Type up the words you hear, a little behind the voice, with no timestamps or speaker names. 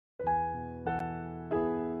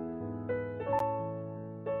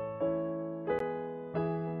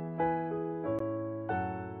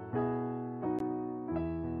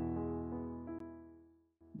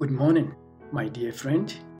Good morning, my dear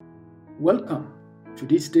friend. Welcome to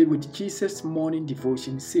this Day with Jesus morning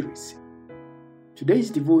devotion series. Today's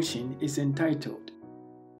devotion is entitled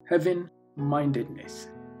Heaven-Mindedness.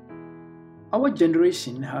 Our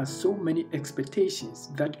generation has so many expectations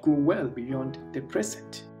that go well beyond the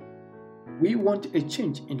present. We want a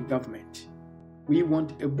change in government. We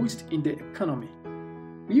want a boost in the economy.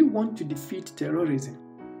 We want to defeat terrorism.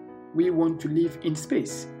 We want to live in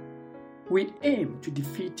space. We aim to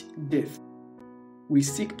defeat death. We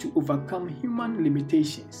seek to overcome human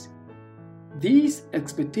limitations. These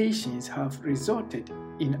expectations have resulted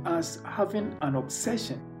in us having an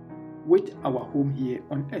obsession with our home here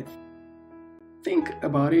on earth. Think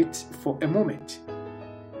about it for a moment.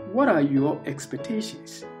 What are your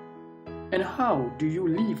expectations? And how do you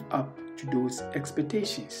live up to those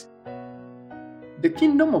expectations? The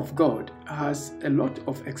kingdom of God has a lot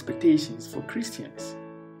of expectations for Christians.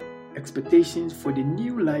 Expectations for the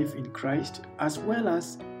new life in Christ, as well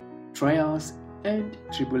as trials and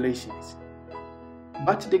tribulations.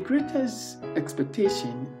 But the greatest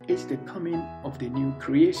expectation is the coming of the new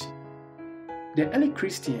creation. The early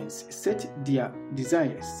Christians set their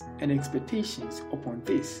desires and expectations upon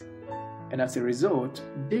this, and as a result,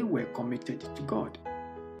 they were committed to God.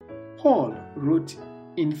 Paul wrote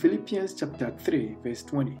in Philippians chapter 3, verse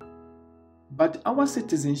 20, "But our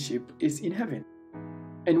citizenship is in heaven,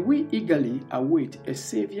 and we eagerly await a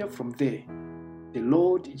Savior from there, the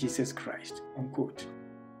Lord Jesus Christ." Unquote.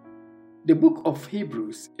 The book of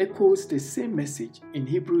Hebrews echoes the same message in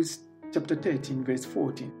Hebrews chapter 13, verse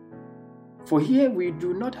 14. "For here we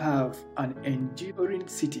do not have an enduring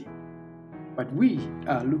city, but we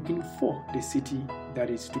are looking for the city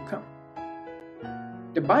that is to come."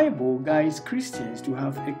 The Bible guides Christians to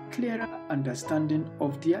have a clearer understanding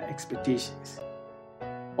of their expectations.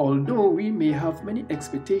 Although we may have many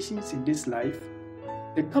expectations in this life,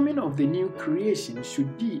 the coming of the new creation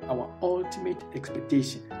should be our ultimate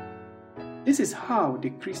expectation. This is how the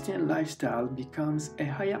Christian lifestyle becomes a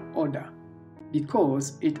higher order,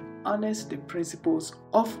 because it honors the principles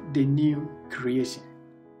of the new creation.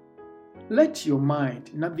 Let your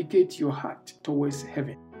mind navigate your heart towards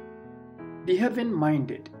heaven. Be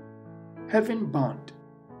heaven-minded, heaven-bound,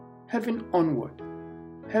 heaven-onward,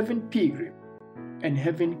 heaven-pilgrim, and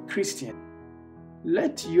heaven Christian.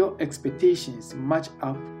 Let your expectations match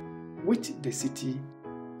up with the city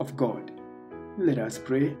of God. Let us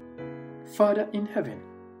pray. Father in heaven,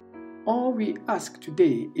 all we ask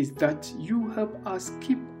today is that you help us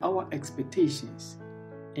keep our expectations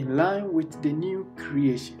in line with the new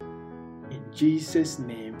creation. In Jesus'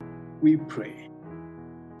 name we pray.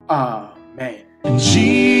 Amen.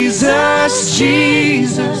 Jesus,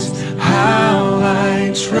 Jesus, how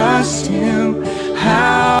I trust Him,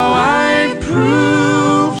 how I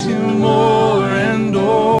proved Him more and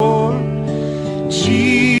more.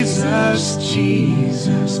 Jesus,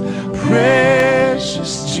 Jesus,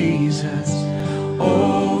 precious Jesus,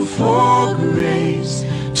 oh, for grace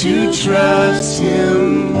to trust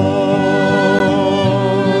Him more.